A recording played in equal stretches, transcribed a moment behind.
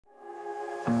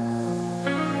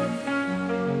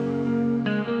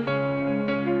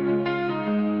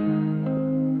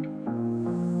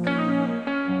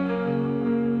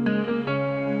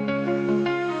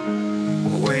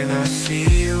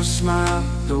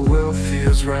the world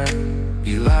feels right.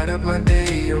 You light up my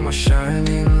day, you're my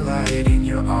shining light. In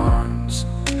your arms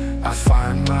I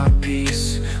find my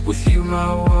peace. With you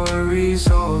my worries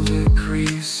all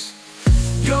decrease.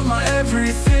 You're my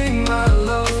everything, my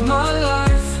love, my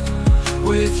life.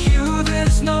 With you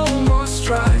there's no more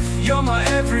strife. You're my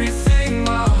everything,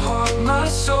 my heart, my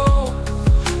soul.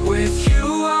 With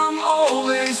you I'm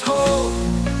always whole.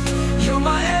 You're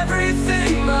my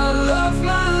everything, my love,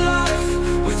 my life.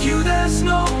 With you there's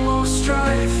no more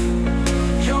strife.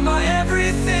 You're my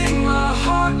everything, my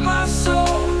heart, my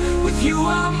soul. With you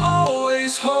I'm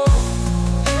always whole.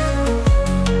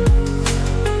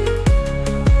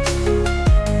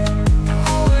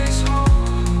 Always whole.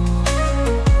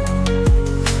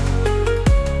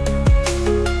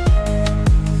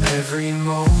 Every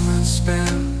moment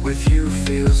spent with you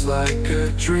feels like a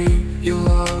dream. Your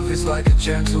love is like a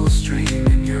gentle stream.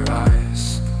 In your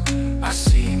eyes I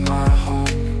see my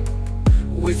home.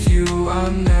 With you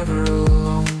I'm never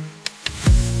alone.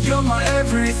 You're my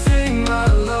everything, my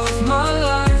love, my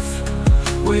life.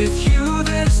 With you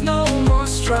there's no more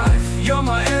strife. You're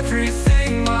my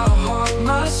everything, my heart,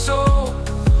 my soul.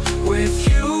 With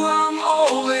you I'm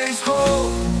always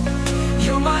whole.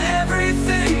 You're my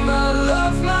everything, my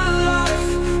love, my life.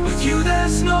 With you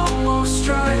there's no more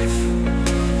strife.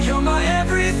 You're my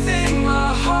everything,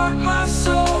 my heart, my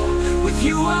soul. With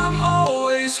you I'm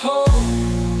always whole.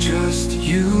 Just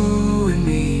you and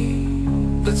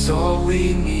me, that's all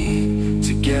we need.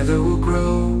 Together we'll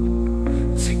grow,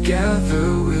 together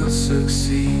we'll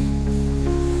succeed.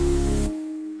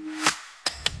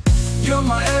 You're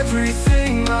my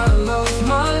everything, my love,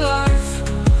 my life.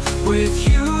 With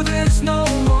you there's no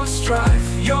more strife.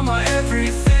 You're my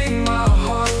everything, my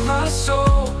heart, my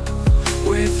soul.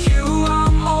 With you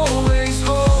I'm always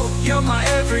whole. You're my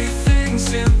everything,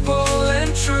 simple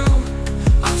and true.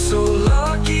 I'm so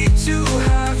lucky to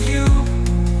have you.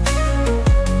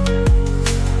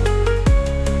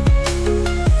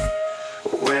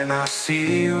 When I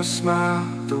see your smile,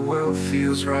 the world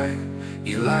feels right.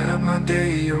 You light up my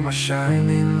day, you're my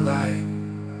shining light.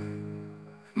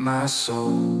 My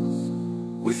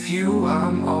soul, with you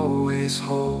I'm always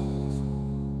whole.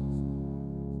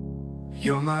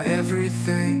 You're my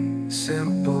everything,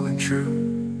 simple and true.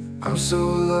 I'm so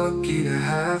lucky to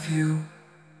have you.